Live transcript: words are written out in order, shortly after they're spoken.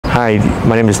Hi,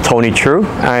 my name is Tony Trieu.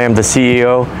 I am the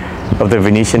CEO of the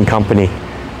Venetian company.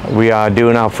 We are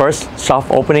doing our first soft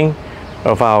opening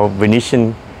of our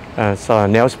Venetian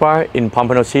Nail Spa in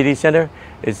Pompano Citi Centre.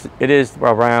 It is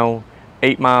around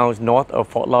 8 miles north of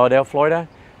Fort Lauderdale, Florida.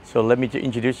 So let me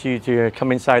introduce you to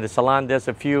come inside the salon. There's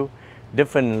a few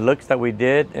different looks that we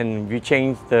did, and we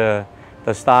changed the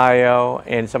style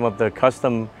and some of the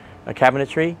custom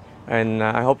cabinetry, and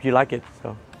I hope you like it.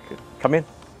 So come in.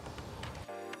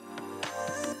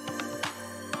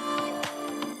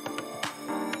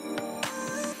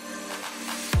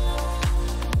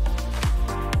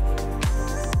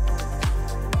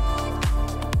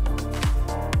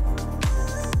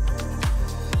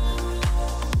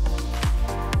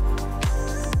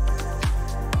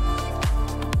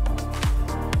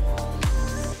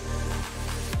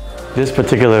 This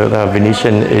particular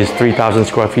Venetian is 3,000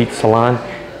 square feet salon,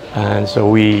 and so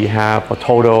we have a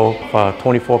total of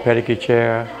 24 pedicure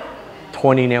chair,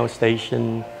 20 nail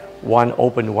station, 1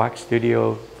 open wax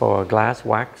studio for a glass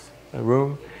wax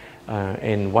room,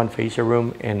 and 1 facial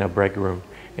room and a break room,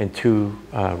 and 2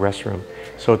 restrooms.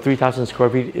 So 3,000 square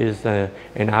feet is an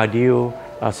ideal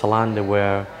salon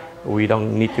where we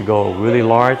don't need to go really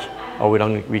large, or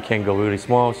we can't go really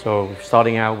small. So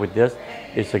starting out with this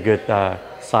is a good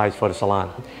size for the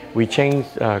salon. We changed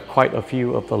quite a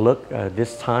few of the look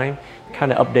this time,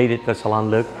 kind of updated the salon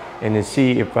look, and to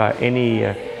see if any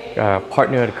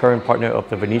the current partner of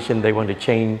the Venetian, they want to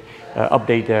change,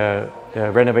 update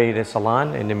renovate the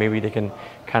salon, and then maybe they can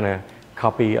kind of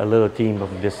copy a little theme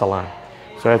of this salon.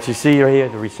 So as you see right here,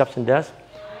 the reception desk,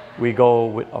 we go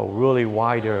with a really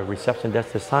wider reception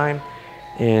desk this time,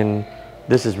 and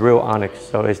this is real onyx,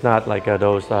 so it's not like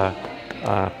those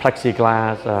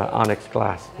plexiglass, onyx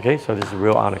glass. Okay, so this is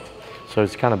real onyx. So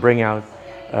it's kind of bring out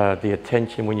the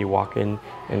attention when you walk in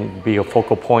and be a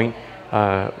focal point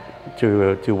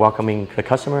to welcoming the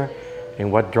customer.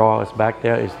 And what draws us back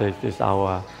there is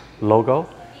our logo.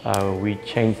 We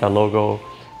changed the logo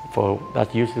for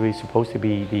that's usually supposed to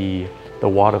be the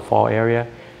waterfall area,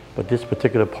 but this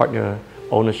particular partner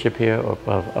ownership here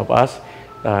of us,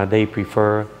 they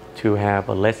prefer to have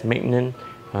a less maintenance.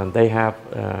 They have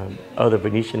other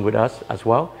Venetian with us as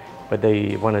well, but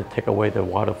they want to take away the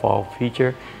waterfall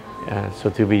feature, so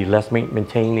to be less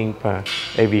maintaining per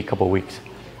every couple of weeks.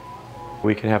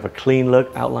 We can have a clean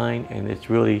look outline, and it's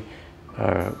really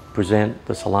present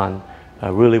the salon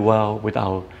really well with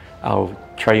our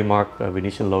trademark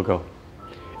Venetian logo.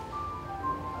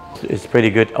 It's pretty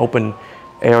good open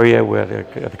area where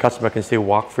the customer can still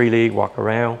walk freely, walk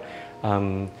around.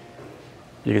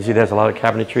 You can see there's a lot of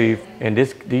cabinetry, and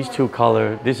these 2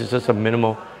 colors, this is just a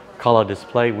minimal color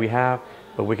display we have,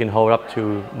 but we can hold up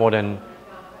to more than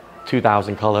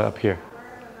 2,000 color up here.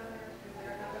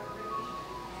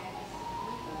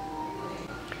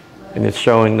 And it's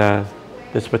showing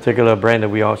this particular brand that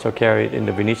we also carry in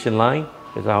the Venetian line.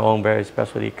 It's our own very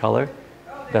specialty color.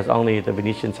 That's only the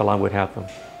Venetian salon would have them.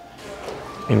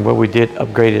 And what we did,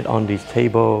 upgraded on these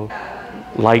table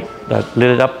light that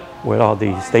lit it up where all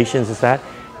the stations is at,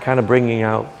 kind of bringing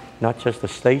out not just the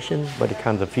station, but the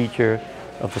kind of feature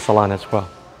of the salon as well.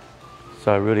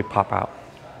 So it really pop out.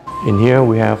 In here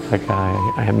we have, like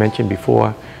I had mentioned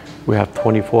before, we have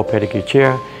 24 pedicure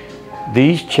chair.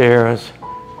 These chairs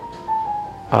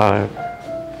are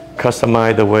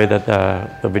customized the way that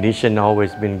the Venetian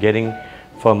always been getting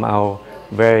from our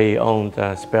very own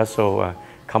special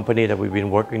company that we've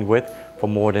been working with for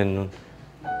more than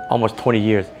almost 20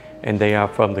 years. And they are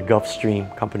from the Gulf Stream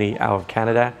company out of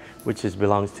Canada, which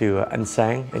belongs to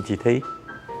Ansang NGT.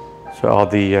 So all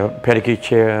the pedicure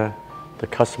chair, the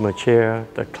customer chair,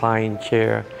 the client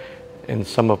chair, and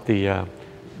some of the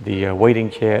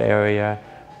waiting chair area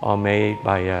are made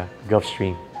by Gulf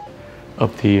Stream.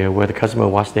 Where the customer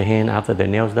wash their hand after their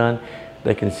nails done,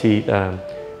 they can see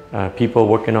people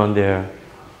working on their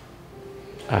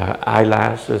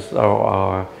eyelashes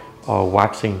or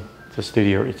waxing the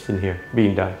studio. It's in here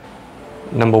being done.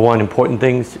 Number 1 important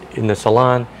things in the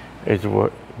salon is,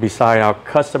 beside our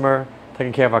customer,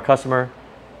 taking care of our customer,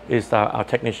 is our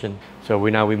technician. So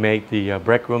we made the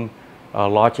break room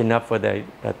large enough for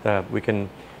that we can,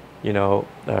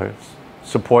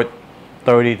 support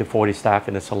 30 to 40 staff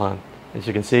in the salon. As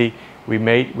you can see, we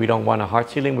don't want a hard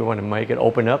ceiling. We want to make it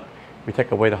open up. We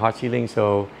take away the hard ceiling,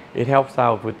 so it helps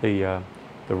out with the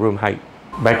room height.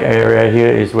 Back area here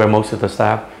is where most of the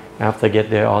staff, after they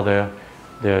get all the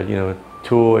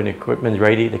tool and equipment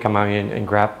ready, they come out in and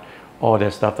grab all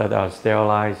their stuff that are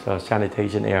sterilized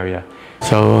sanitation area.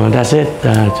 So that's it.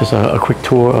 Just a quick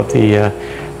tour of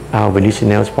our Venetian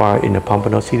Nail Spa in the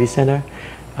Pompano Citi Centre.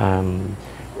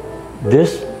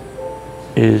 This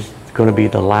is It's going to be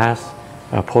the last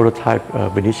prototype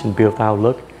Venetian built-out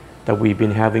look that we've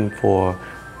been having for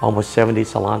almost 70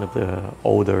 salons of the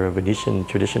older Venetian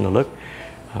traditional look.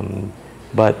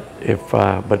 But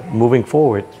moving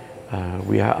forward,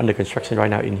 we are under construction right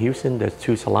now in Houston. There's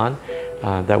 2 salons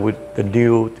that would the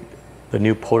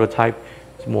new prototype.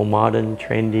 It's more modern,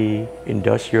 trendy,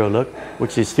 industrial look,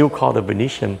 which is still called the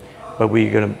Venetian, but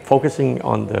we're going to focusing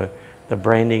on the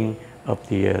branding of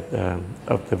the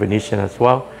Venetian as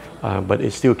well. But it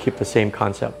still keep the same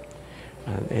concept.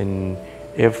 And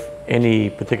if any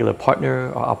particular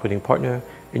partner or operating partner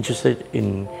interested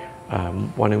in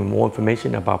wanting more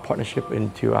information about partnership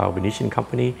into our Venetian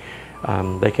company,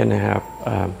 they can have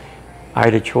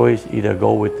either choice, either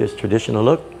go with this traditional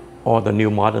look or the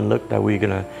new modern look that we're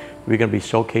gonna be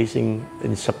showcasing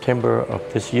in September of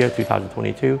this year,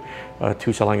 2022.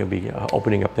 2 salons will be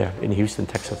opening up there in Houston,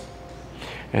 Texas.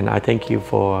 And I thank you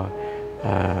for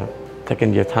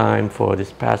taking your time for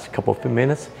this past couple of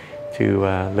minutes to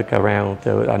look around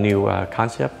our new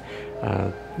concept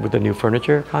with the new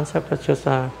furniture concept that's just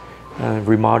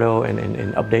remodeled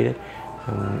and updated.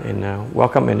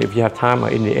 Welcome, and if you have time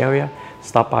in the area,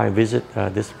 stop by and visit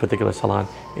this particular salon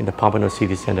in the Pompano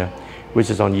Citi Centre, which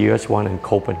is on US 1 and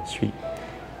Copen Street.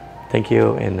 Thank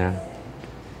you, and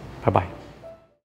bye-bye.